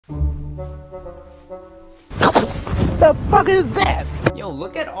The fuck is that? Yo,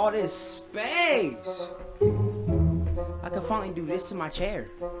 look at all this space. I can finally do this in my chair.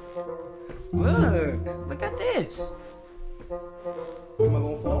 Look at this. Am I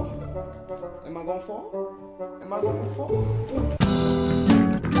gonna fall? Am I gonna fall? Am I gonna fall?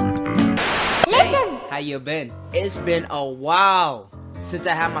 Hey, how you been? It's been a while since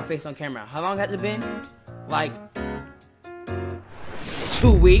I had my face on camera. How long has it been? Like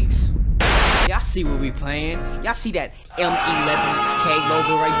 2 weeks. Y'all see what we playing? Y'all see that M11K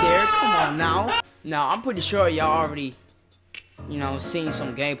logo right there? Come on now. Now I'm pretty sure y'all already, you know, seen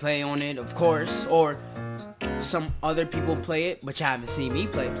some gameplay on it, of course, or some other people play it, but y'all haven't seen me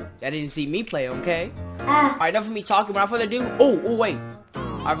play. Y'all didn't see me play, okay? Alright, enough of me talking. Without further ado, oh wait,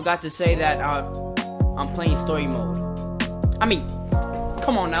 I forgot to say that I'm playing story mode. I mean,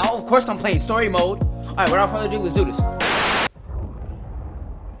 come on now. Of course I'm playing story mode. Alright, without further ado, let's do this.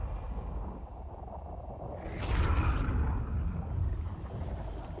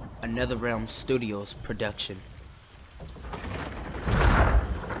 Another Realm Studios production.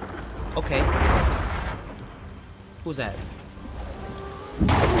 Okay. Who's that?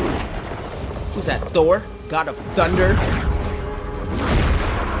 Who's that? Thor? God of Thunder?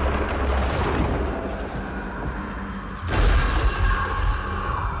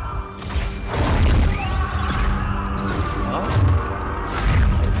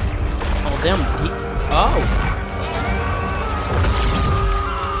 Oh, them. Oh.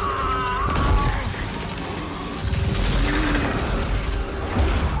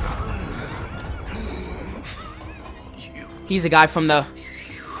 He's a guy from the...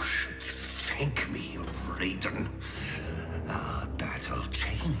 You should thank me, Raiden. Our battle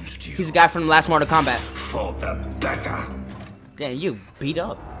changed you. He's a guy from the last Mortal Kombat. For the better. Damn, you beat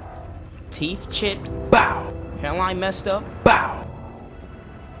up. Teeth chipped. Bow. Hairline messed up. Bow.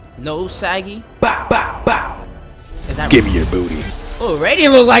 Nose saggy. Bow. Bow. Bow. Is that... Give me your booty. Oh,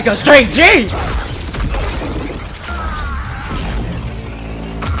 Raiden look like a straight G.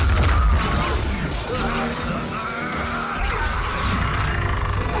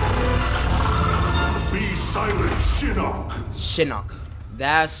 Silent Shinnok. Shinnok.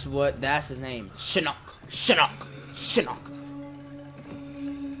 That's his name. Shinnok. Shinnok. Shinnok.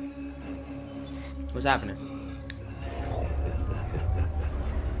 What's happening?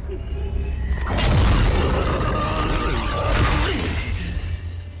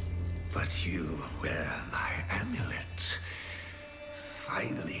 But you wear my amulet.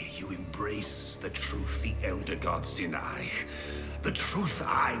 Finally, you embrace the truth the Elder Gods deny. The truth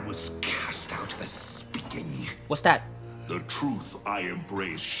I was cast out for speaking. What's that? The truth I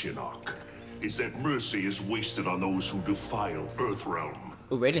embrace, Shinnok, is that mercy is wasted on those who defile Earthrealm.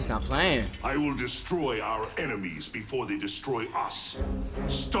 Oh, Raiden's not playing. I will destroy our enemies before they destroy us,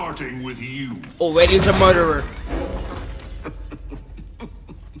 starting with you. Oh, Raiden's a murderer.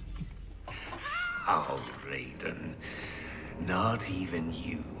 Oh, Raiden. Not even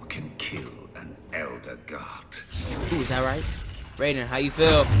you can kill an Elder God. Ooh, is that right? Raiden, how you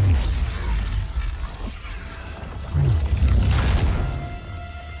feel?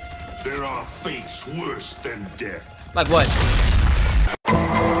 There are fates worse than death. Like what?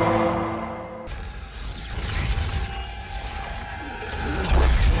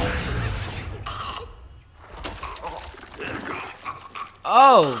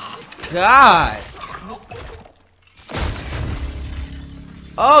 Oh, God.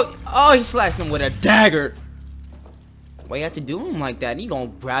 Oh, he slashed him with a dagger. Why you have to do him like that? You gonna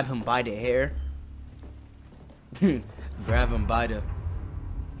grab him by the hair? Grab him by the...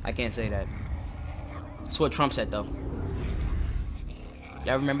 I can't say that. That's what Trump said, though.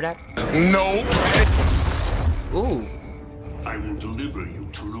 Y'all remember that? No. Ooh. I will deliver you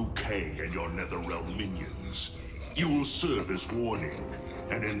to Liu Kang and your Netherrealm minions. You will serve as warning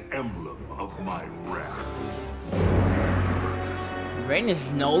and an emblem of my wrath. Raiden is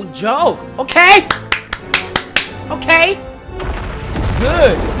no joke. Okay. Okay.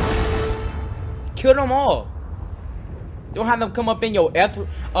 Good. Kill them all. Don't have them come up in your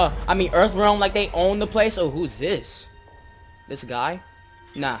Earthrealm like they own the place. Oh, who's this? This guy?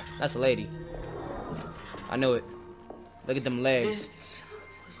 Nah, that's a lady. I knew it. Look at them legs. This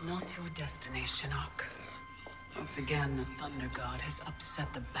was not your destiny, Shinnok. Once again, the Thunder God has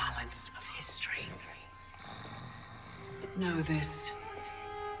upset the balance of history. But know this.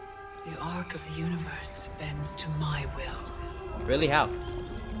 The arc of the universe bends to my will. Really? How?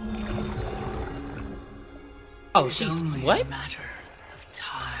 Oh, It's she's only what? a matter of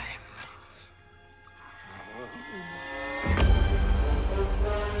time.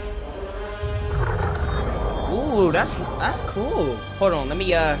 Ooh, that's cool. Hold on, let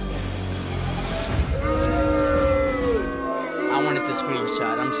me I wanted the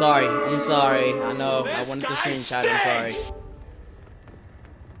screenshot. I'm sorry. I'm sorry. I know. I wanted the screenshot. I'm sorry.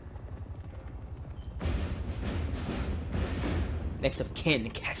 Next of kin,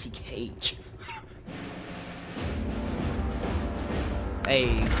 Cassie Cage.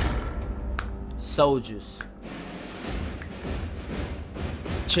 Hey. Soldiers.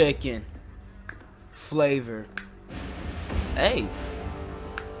 Chicken. Flavor. Hey.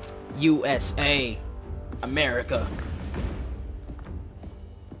 USA. America.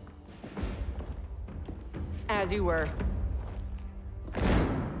 As you were.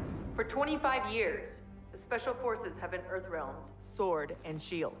 For 25 years, the Special Forces have been Earthrealm's sword and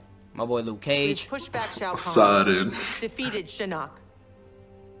shield. My boy Luke Cage. We've pushed back Shao Kahn, Excited. defeated Shinnok.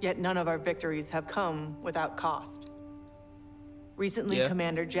 Yet none of our victories have come without cost. Recently,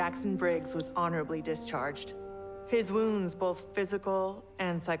 Commander Jackson Briggs was honorably discharged. His wounds, both physical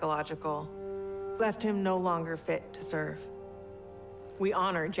and psychological, left him no longer fit to serve. We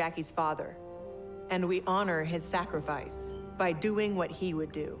honor Jackie's father, and we honor his sacrifice by doing what he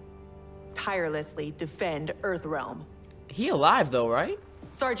would do. Tirelessly defend Earthrealm. He alive though, right?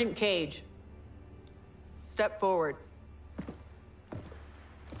 Sergeant Cage, step forward.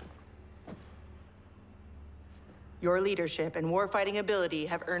 Your leadership and warfighting ability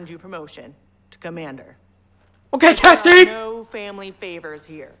have earned you promotion to commander. Okay, There are Cassie! no family favors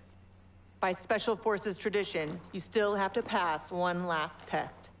here. By Special Forces tradition, you still have to pass one last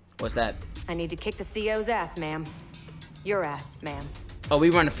test. What's that? I need to kick the CO's ass, ma'am. Your ass, ma'am. Oh, we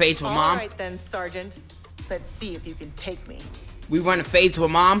run the fades with mom? All right then, Sergeant. Let's see if you can take me. We run the fades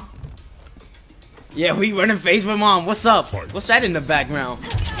with mom? Yeah, we run the fades with mom. What's up? What's that in the background?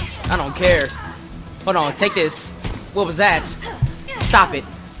 I don't care. Hold on, take this. What was that? Stop it.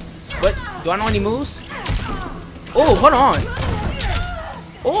 What? Do I know any moves? Oh, hold on.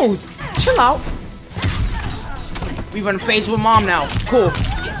 Oh, chill out. We run the fades with mom now. Cool.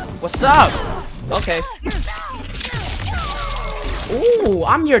 What's up? Okay. Ooh,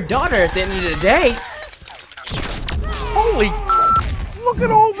 I'm your daughter at the end of the day. Holy, look at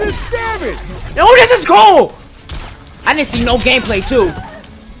all this damage. Oh, this is cool! I didn't see no gameplay too.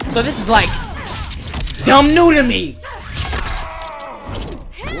 So this is like dumb new to me.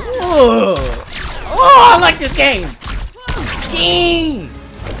 Ooh. Oh, I like this game. Dang.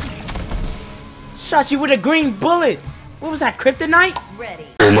 Shot you with a green bullet. What was that, kryptonite? Ready.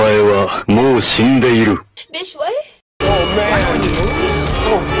 Bitch, what? Oh man.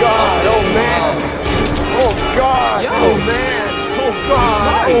 Oh god. Oh man. Oh god. Yo. Oh man. Oh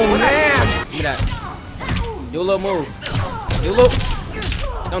god. Oh man. Look at that. Do a little move. Do a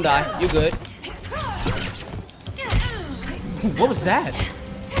little. Don't die. You good. What was that?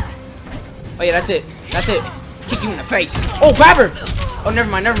 Oh yeah, that's it. That's it. Kick you in the face. Oh, grab her. Oh, never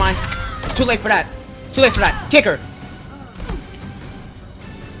mind. Never mind. It's too late for that. Too late for that. Kick her.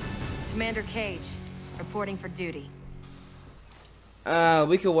 Commander Cage, reporting for duty.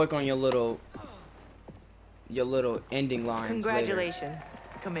 We could work on your little ending lines. Congratulations,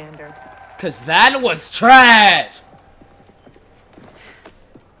 Commander. Cause that was trash.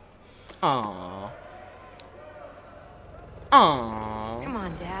 Aww. Aww. Come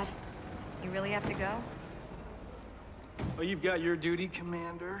on, Dad. You really have to go? Well, you've got your duty,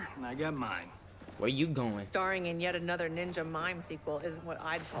 Commander, and I got mine. Where you going? Starring in yet another Ninja Mime sequel isn't what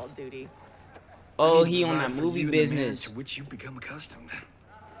I'd call duty. Oh, he on that movie business. To which you've become accustomed.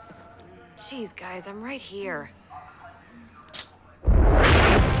 Jeez, guys, I'm right here.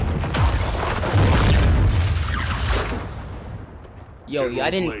 Yo, yeah, I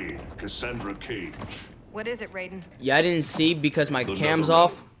didn't. Blade, Cassandra Cage. What is it, Raiden? Yeah, I didn't see because my cam's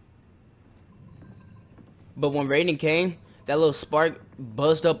off. But when Raiden came, that little spark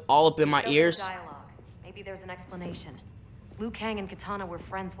buzzed up all up in my ears. Dialogue. Maybe there's an explanation. Liu Kang and Katana were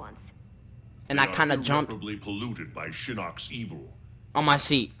friends once. And I kind of jumped Irreparably polluted by Shinnok's evil. on my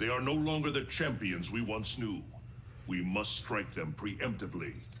seat. They are no longer the champions we once knew. We must strike them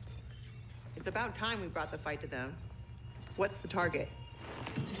preemptively. It's about time we brought the fight to them. What's the target?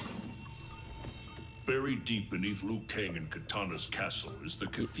 Buried deep beneath Liu Kang and Katana's castle is the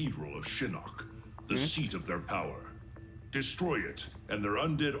Cathedral of Shinnok, the seat of their power. Destroy it, and their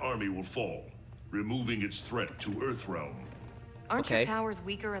undead army will fall, removing its threat to Earthrealm. Aren't Okay. your powers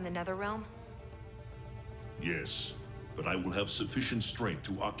weaker in the Netherrealm? Yes, but I will have sufficient strength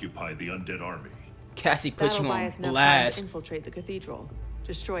to occupy the undead army. Cassie puts That'll you buy on us enough time to blast. infiltrate the cathedral.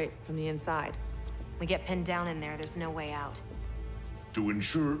 Destroy it from the inside. We get pinned down in there, there's no way out. To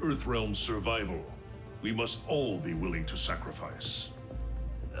ensure Earthrealm's survival, we must all be willing to sacrifice.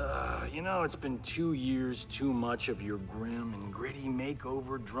 You know, it's been 2 years too much of your grim and gritty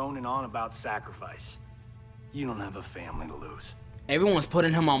makeover droning on about sacrifice. You don't have a family to lose. Everyone's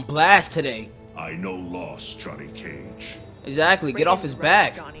putting him on blast today. I know loss, Johnny Cage. Exactly. Get off his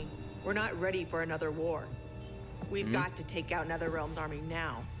back. Johnny. We're not ready for another war. We've got to take out Netherrealm's army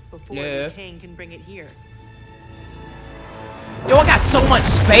now, before the king can bring it here. Yo, I got so much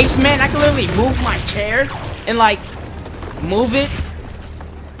space, man. I can literally move my chair and, like, move it.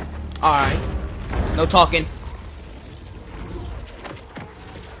 Alright. No talking.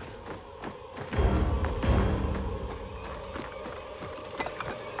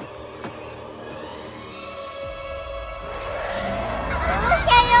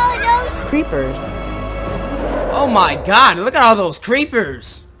 Creepers. Oh my god, look at all those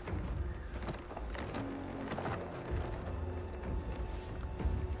creepers.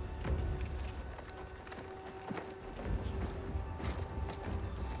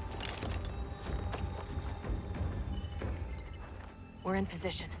 We're in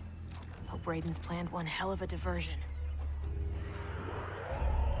position. Hope Raiden's planned one hell of a diversion.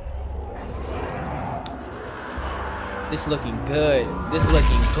 This looking good. This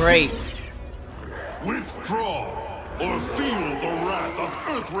looking great. Withdraw, or feel the wrath of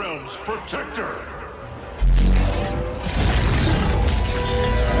Earthrealm's protector!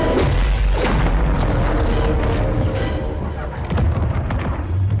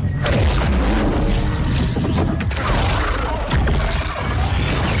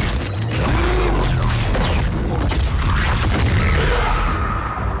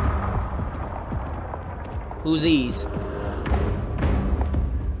 Who's these?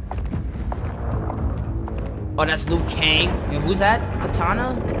 Oh, that's Liu Kang. And who's that?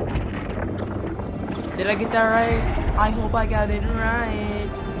 Katana? Did I get that right? I hope I got it right.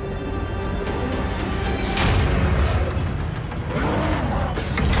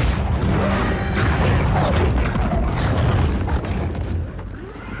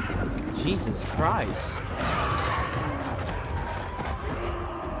 Jesus Christ.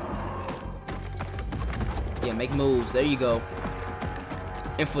 Yeah, make moves. There you go.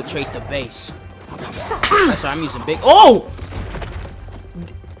 Infiltrate the base. That's why I'm using big. Oh!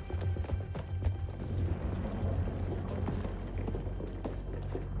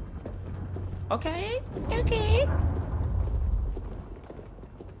 Okay. Okay.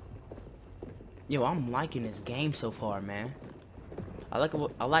 Yo, I'm liking this game so far, man. I like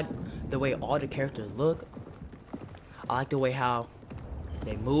the way all the characters look. I like the way how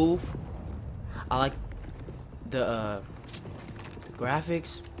they move. I like the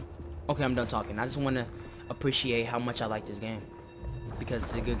graphics. Okay, I'm done talking. I just want to appreciate how much I like this game, because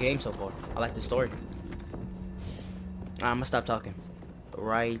it's a good game so far. I like the story. I'm gonna stop talking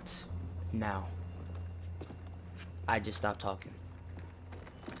right now. I just stopped talking.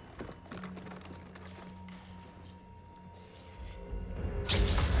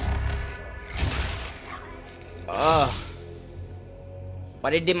 Why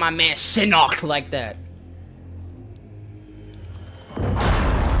they did my man Shinnok like that?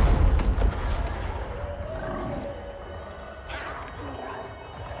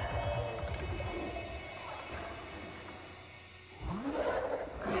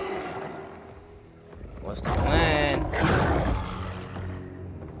 What's the plan?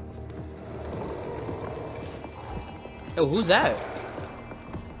 Yo, who's that?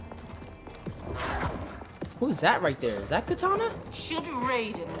 Who's that right there? Is that Katana? Should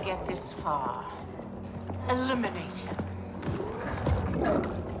Raiden get this far, eliminate him.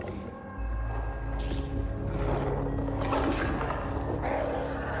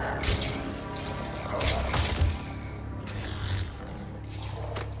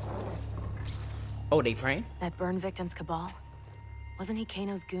 Oh, they praying? That burn victim's Cabal? Wasn't he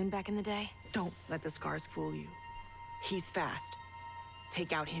Kano's goon back in the day? Don't let the scars fool you. He's fast.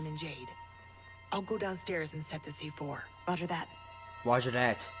 Take out him and Jade. I'll go downstairs and set the C4. Roger that. Roger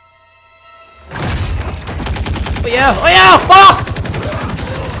that. Oh yeah! Oh yeah! Oh!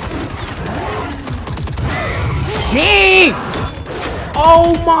 Dang!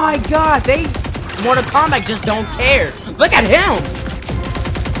 Oh my god! They Mortal Kombat just don't care. Look at him!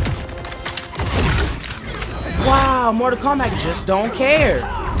 Wow, Mortal Kombat just don't care.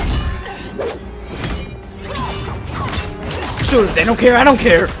 Sure, if they don't care, I don't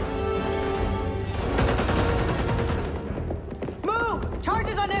care.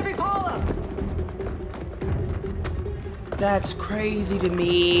 That's crazy to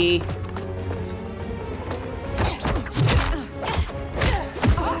me.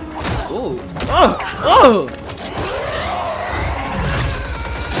 Ooh. Oh! Oh!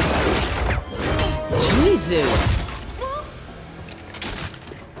 Jesus!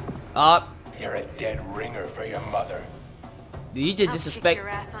 Up. You're a dead ringer for your mother. Dude, you just disrespect. Kick your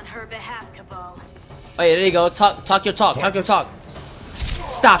ass on her behalf, Cabal. Oh yeah, there you go. Talk your talk. Talk your talk.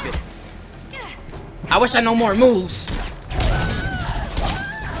 Stop it. I wish I know more moves.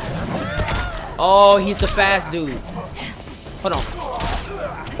 Oh, he's the fast dude. Hold on.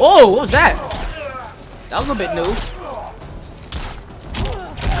 Oh, what was that? That was a bit new.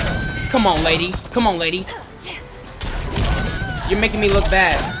 Come on, lady. Come on, lady. You're making me look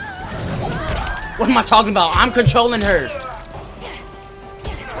bad. What am I talking about? I'm controlling her.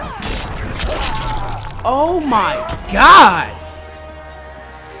 Oh my god.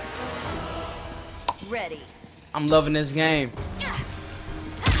 Ready. I'm loving this game.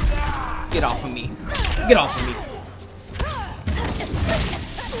 Get off of me. Get off of me.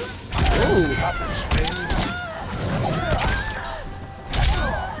 Ooh.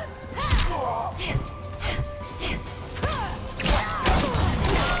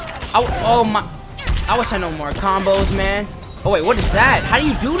 Oh my. I wish I know more combos, man. Oh wait, what is that? How do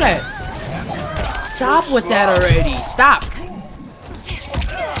you do that? Stop with that already. Stop.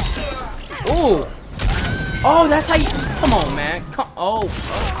 Ooh. Oh, that's how you. Come on, man. Come. Oh.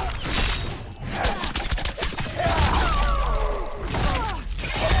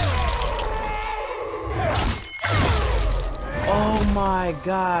 Oh my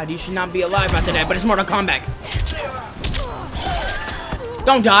god. You should not be alive after that, but it's Mortal Kombat.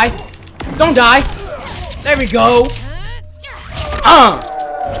 Don't die. Don't die. There we go.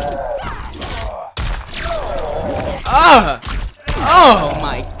 Oh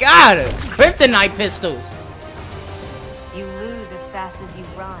my god. Kryptonite pistols. You lose as fast as you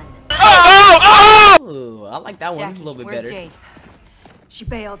run. Ooh, I like that one a little bit where's better. Jade? She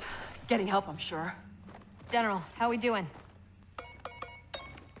bailed. Getting help, I'm sure. General, how we doing?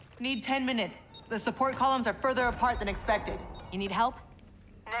 Need 10 minutes. The support columns are further apart than expected. You need help?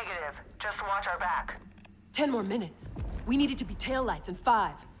 Negative. Just watch our back. 10 more minutes. We need it to be taillights in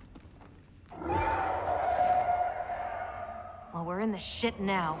 5. Well, we're in the shit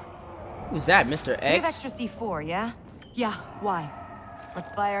now. Who's that, Mr. We have X? extra C4, yeah? Yeah, why? Let's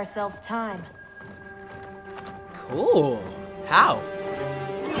buy ourselves time. Cool. How?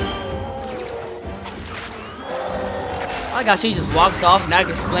 I like how she just walks off, not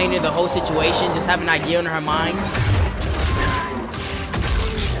explaining the whole situation, just have an idea in her mind.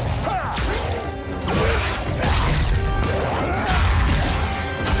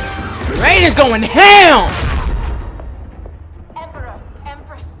 Rain is going ham! Emperor,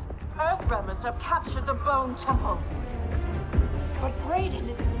 Empress, Earthrealmers have captured the Bone Temple. But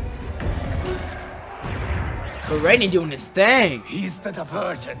Raiden... But Raiden doing his thing. He's the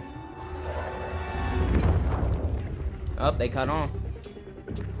diversion. Oh, they caught on.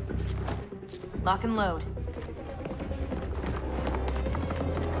 Lock and load.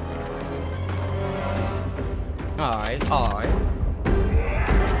 Alright, alright.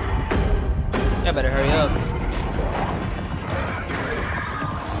 Y'all better hurry up.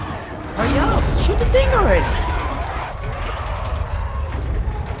 Hurry up! Shoot the thing already!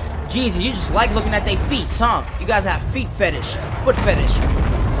 Jeez, you just like looking at their feet, huh? You guys have feet fetish. Foot fetish.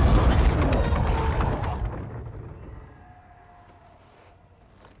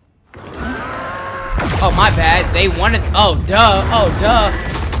 Oh, my bad. They wanted... Oh, duh. Oh, duh.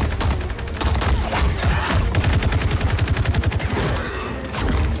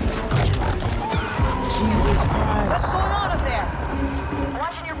 Jesus Christ. What's going on up there?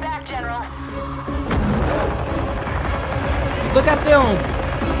 Watching your back, General. Look at them.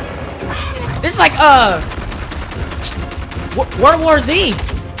 This is like, World War Z.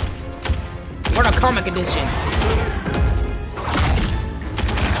 Mortal Kombat edition.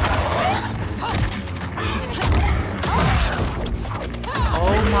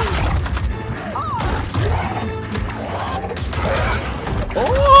 Oh my.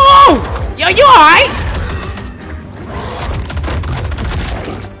 Oh! Yo, you alright?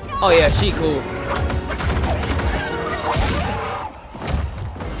 Oh yeah, she cool.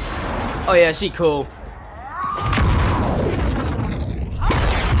 Oh yeah, she cool.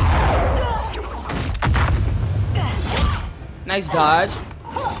 Nice dodge.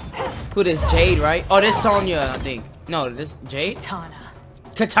 Who this? Jade, right? Oh, this Sonya, I think. No, this Jade?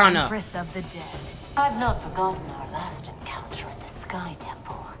 Katana. Empress of the dead. I've not forgotten our last encounter at the Sky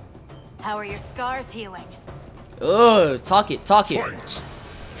Temple. How are your scars healing? Oh, talk it, talk it. Fight.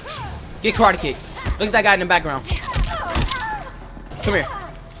 Get karate kick. Look at that guy in the background. Come here.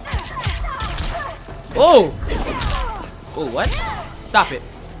 Oh! Oh, what? Stop it.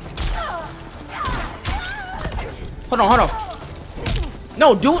 Hold on, hold on.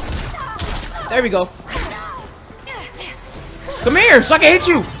 No, do it. There we go. Come here, so I can hit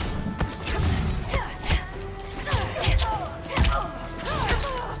you.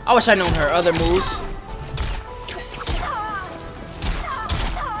 I wish I known her other moves.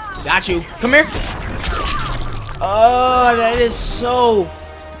 Got you. Come here. Oh, that is so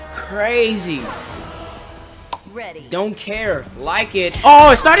crazy. Ready. Don't care. Like it.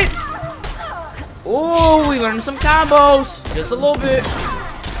 Oh, it started. Oh, we learned some combos. Just a little bit.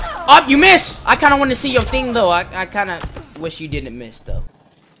 Oh, you missed. I kind of want to see your thing, though. I kind of wish you didn't miss, though.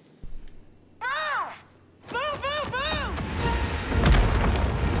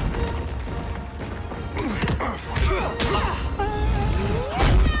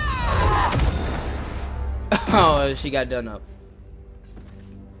 Oh, she got done up.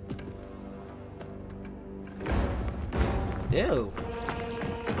 Ew.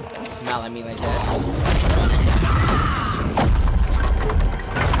 Don't smile at me like that.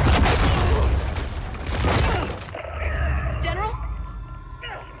 General?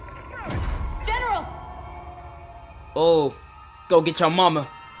 General! Oh, go get your mama.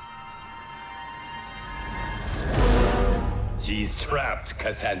 She's trapped,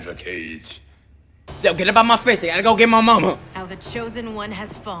 Cassandra Cage. Yo, get up out my face. I gotta go get my mama. How the Chosen One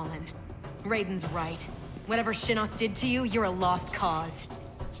has fallen. Raiden's right. Whatever Shinnok did to you, you're a lost cause.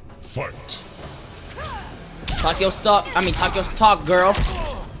 Fight. Talk your stuff. I mean, talk your talk, girl.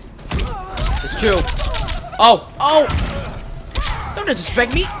 It's true. Oh, oh. Don't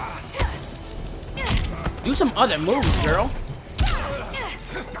disrespect me. Do some other moves, girl.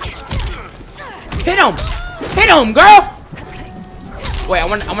 Hit him. Hit him, girl. Wait, I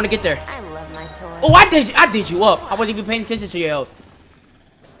want to get there. I love my toy. Oh, I did you up. I wasn't even paying attention to your health.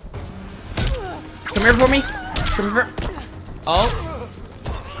 Come here for me. Come here. Oh.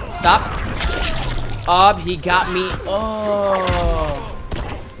 Stop. He got me. Oh.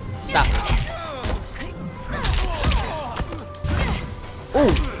 Stop.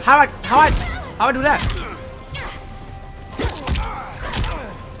 Ooh, how I do that?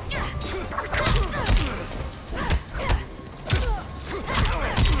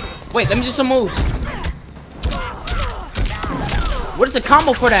 Wait, let me do some moves. What is the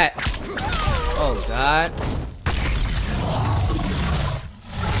combo for that? Oh God.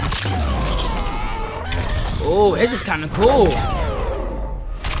 Oh, this is kind of cool.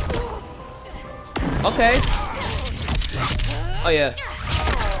 Okay. Oh yeah.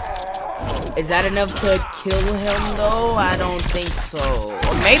 Is that enough to kill him though? I don't think so.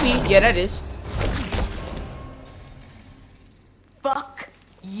 Or maybe. Yeah, that is. Fuck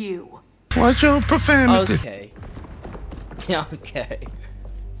you. What's your profanity? Okay. Okay.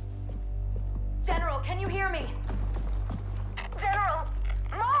 General, can you hear me? General!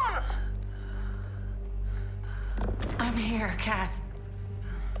 Mom! I'm here, Cass.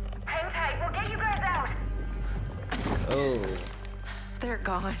 Hang tight, we'll get you guys out. Oh. They're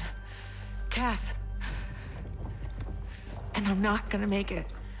gone. Cass. And I'm not gonna make it.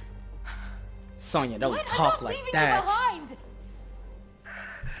 Sonya, don't What? talk I'm not like leaving that. You behind.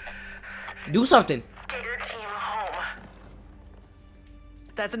 Do something. Get your team home.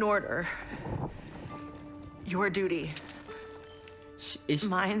 That's an order. Your duty.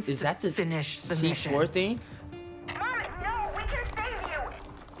 Mine's is to that the finish the C4 mission. thing? Mom, no, we can save you.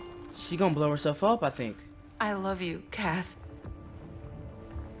 She gonna blow herself up, I think. I love you, Cass.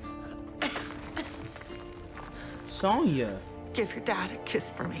 Sonya. Give your dad a kiss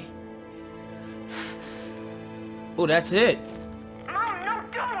for me. Oh, that's it. Mom, no,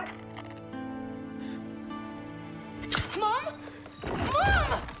 don't. Mom?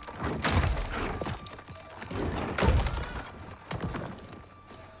 Mom!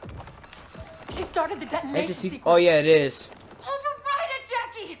 She started the detonation sequence. Oh yeah, it is. Override it,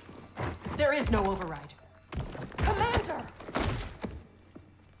 Jackie! There is no override. Commander!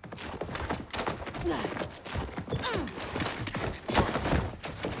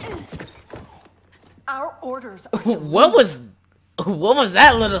 Our orders are to What was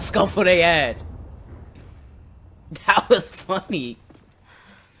that little scuffle they had? That was funny.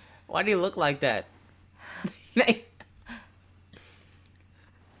 Why do you look like that?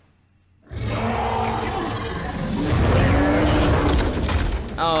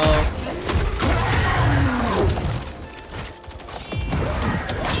 Oh.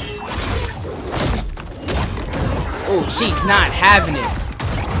 Oh, she's not having it.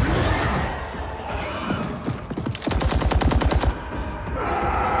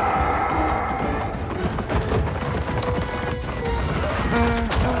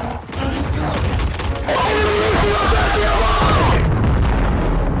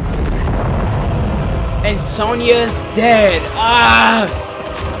 And Sonya's dead. Ah!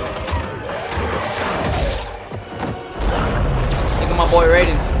 Look at my boy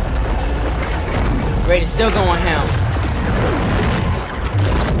Raiden. Raiden's still going ham.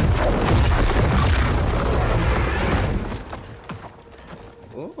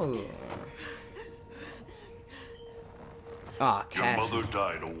 Ah, Your Cassie. mother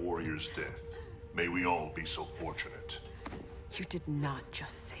died a warrior's death. May we all be so fortunate. You did not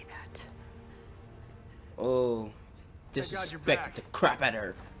just say that. Oh, disrespected the crap out of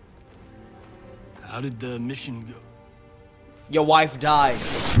her. How did the mission go? Your wife died.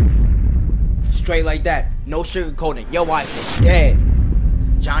 Straight like that. No sugarcoating. Your wife is dead.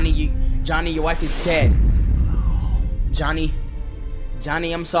 Johnny, your wife is dead. Johnny,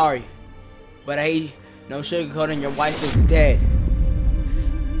 I'm sorry. But hey, no sugarcoating, your wife is dead.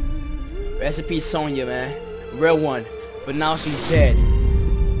 Rest in peace, Sonya, man. Real one. But now she's dead.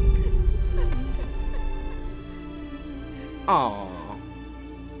 Aww.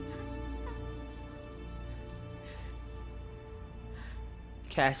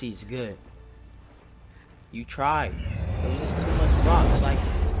 Cassie's good. You tried. There was just too much rocks. Like,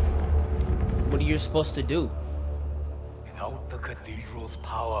 what are you supposed to do? Without the cathedral's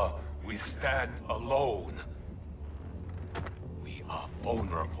power, we stand alone. We are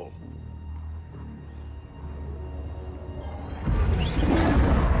vulnerable.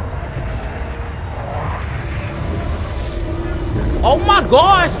 Oh my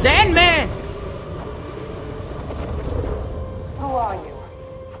God, Sandman! Who are you?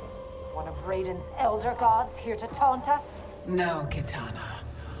 One of Raiden's elder gods here to taunt us? No, Kitana.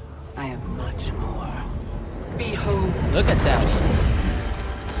 I am much more. Behold. Look at that.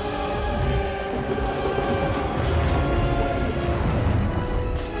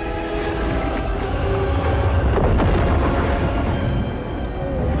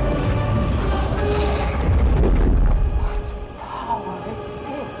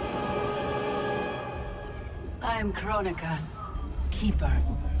 I am Kronika, keeper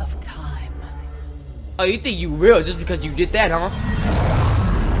of time. Oh, you think you real just because you did that, huh?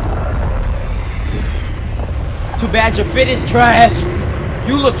 Too bad your fit is trash.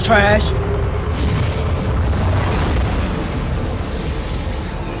 You look trash.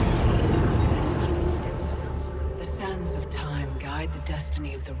 The sands of time guide the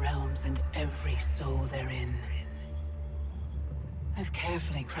destiny of the realms and every soul therein. I've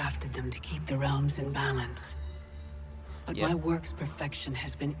carefully crafted them to keep the realms in balance. But my work's perfection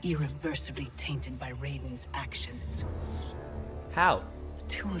has been irreversibly tainted by Raiden's actions. How? The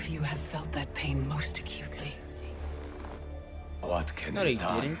two of you have felt that pain most acutely. What can No, be they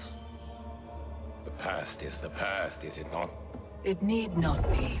done? didn't. The past is the past, is it not? It need not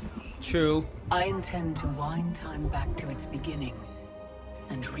be. True. I intend to wind time back to its beginning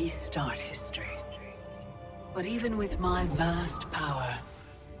and restart history. But even with my vast power,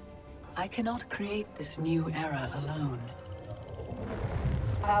 I cannot create this new era alone.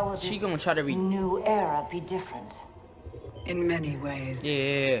 How will She this gonna try to new era be different? In many ways.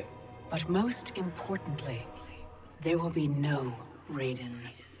 Yeah. But most importantly, there will be no Raiden.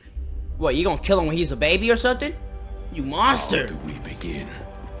 What, you gonna kill him when he's a baby or something? You monster! How do we begin?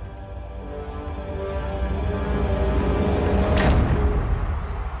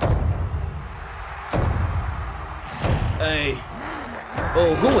 Hey.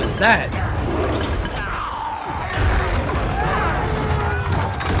 Oh, who is that?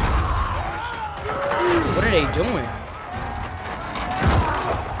 What are they doing?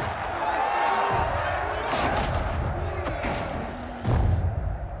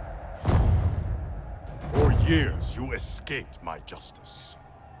 For years, you escaped my justice.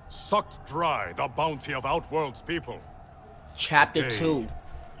 Sucked dry the bounty of Outworld's people. Chapter Today, 2.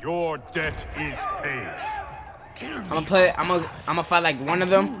 Your debt is paid. I'm gonna fight like one of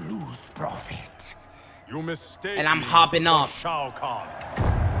them. You lose, Prophet. You mistake And I'm me hopping for off. Shao Kahn.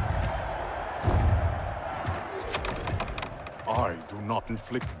 I do not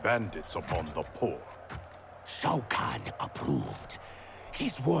inflict bandits upon the poor. Shao Kahn approved.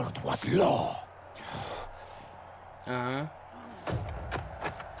 His word was law. Uh-huh.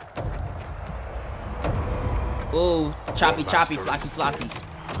 Ooh, choppy, choppy, flocky, flocky.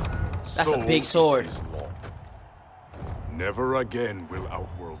 That's a big sword. Is his law. Never again will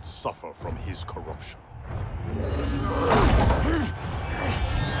Outworld suffer from his corruption.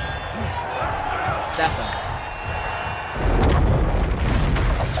 That's a...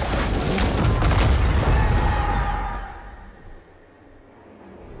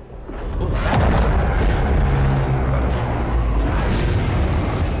 What was that?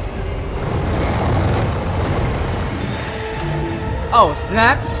 Oh,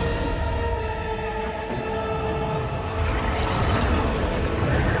 snap!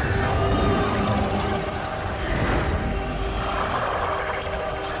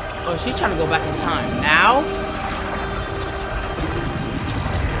 Oh, she trying to go back in time now?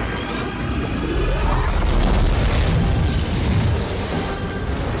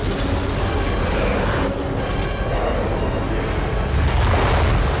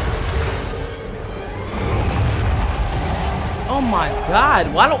 my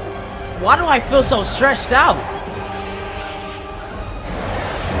God, why do I feel so stressed out?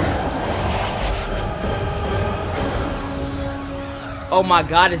 Oh my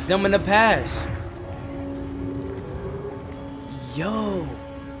God, it's them in the past. Yo.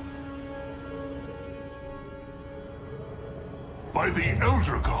 By the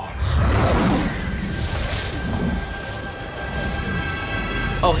Elder Gods.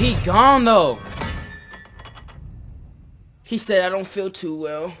 Oh, he gone though. He said I don't feel too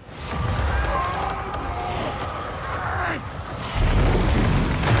well.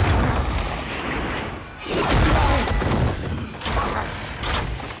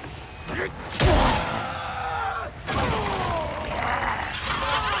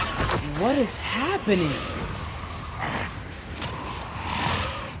 What is happening?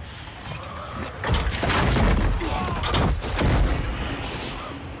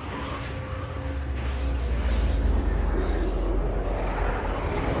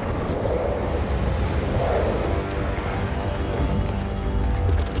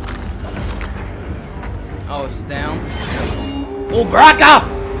 Oh, it's down. Oh, Baraka!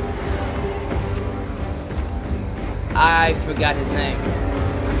 I forgot his name.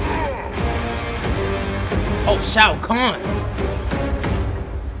 Oh, Shao Kahn.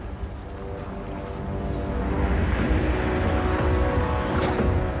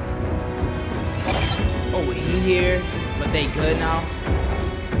 Oh, he here, but they good now.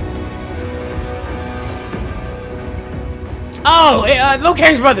 Oh, Liu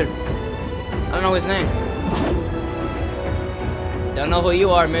Kang's brother. I don't know his name. Don't know who you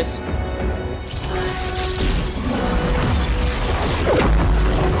are, miss.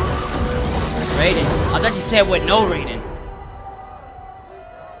 Raiden. I thought you said with no Raiden.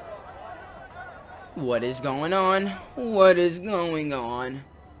 What is going on? What is going on?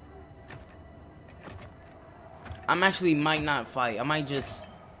 I'm actually might not fight. I might just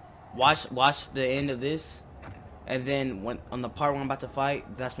watch the end of this, and then when on the part when I'm about to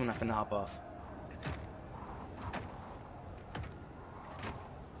fight, that's when I'm finna hop off.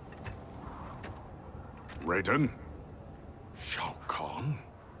 Raiden? Shao Kahn?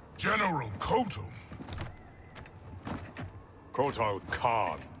 General Kotal. Kotal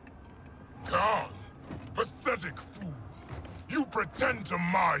Kahn. Khan, pathetic fool. You pretend to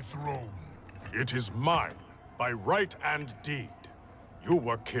my throne. It is mine, by right and deed. You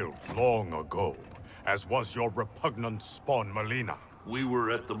were killed long ago, as was your repugnant spawn Melina. We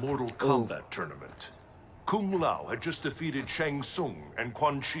were at the Mortal Kombat tournament. Kung Lao had just defeated Shang Tsung and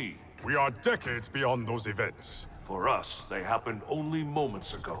Quan Chi. We are decades beyond those events. For us, they happened only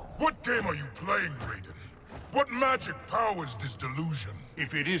moments ago. What game are you playing, Raiden? What magic powers this delusion?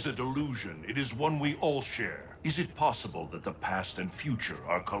 If it is a delusion, it is one we all share. Is it possible that the past and future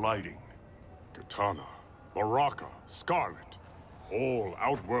are colliding? Kitana, Baraka, Scarlet, all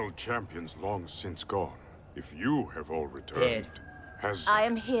Outworld champions long since gone. If you have all returned, has... I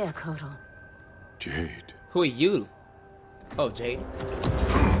am here, Kotal. Jade. Who are you? Oh, Jade.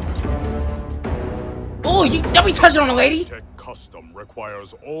 Oh, you don't be touching on a lady! Tech custom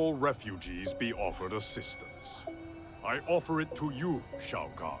requires all refugees be offered assistance. I offer it to you, Shao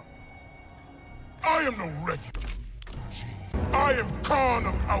Kahn. I am no refugee. I am Khan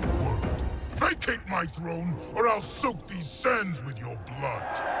of Outworld. Vacate my throne, or I'll soak these sands with your blood.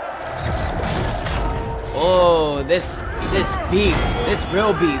 Oh, this beef. This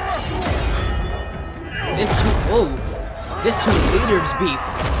real beef. This two leaders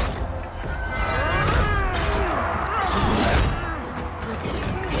beef.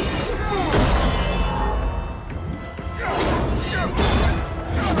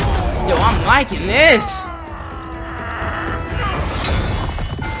 Yo, I'm liking this.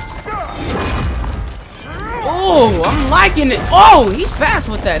 Oh, I'm liking it. Oh, he's fast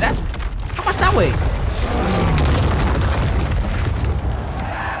with that. That's how much that weigh?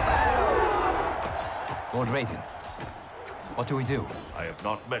 Lord Raiden, what do we do? I have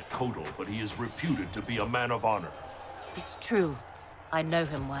not met Kotal, but he is reputed to be a man of honor. It's true. I know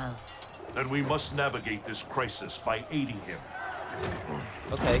him well. Then we must navigate this crisis by aiding him.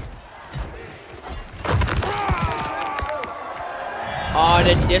 Okay. Oh,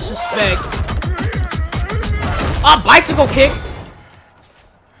 the disrespect. Oh, bicycle kick.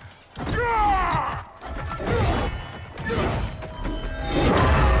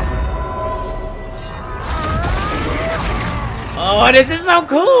 Oh, this is so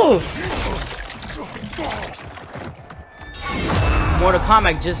cool. Mortal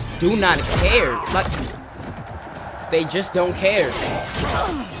Kombat just do not care. Like, they just don't care.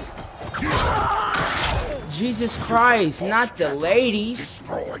 Jesus Christ, not the ladies.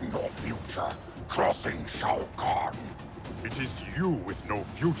 Destroying your future, crossing Shao Kahn. It is you with no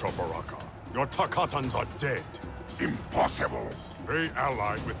future, Baraka. Your Takatans are dead. Impossible. They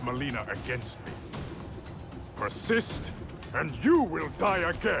allied with Melina against me. Persist, and you will die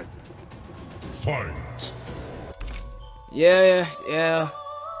again. Fight. Yeah.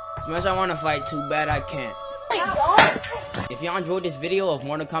 As much as I want to fight, too bad I can't. If y'all enjoyed this video of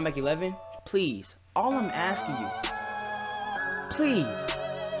Mortal Kombat 11, please, all I'm asking you, please,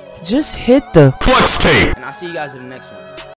 just hit the flex tape. And I'll see you guys in the next one.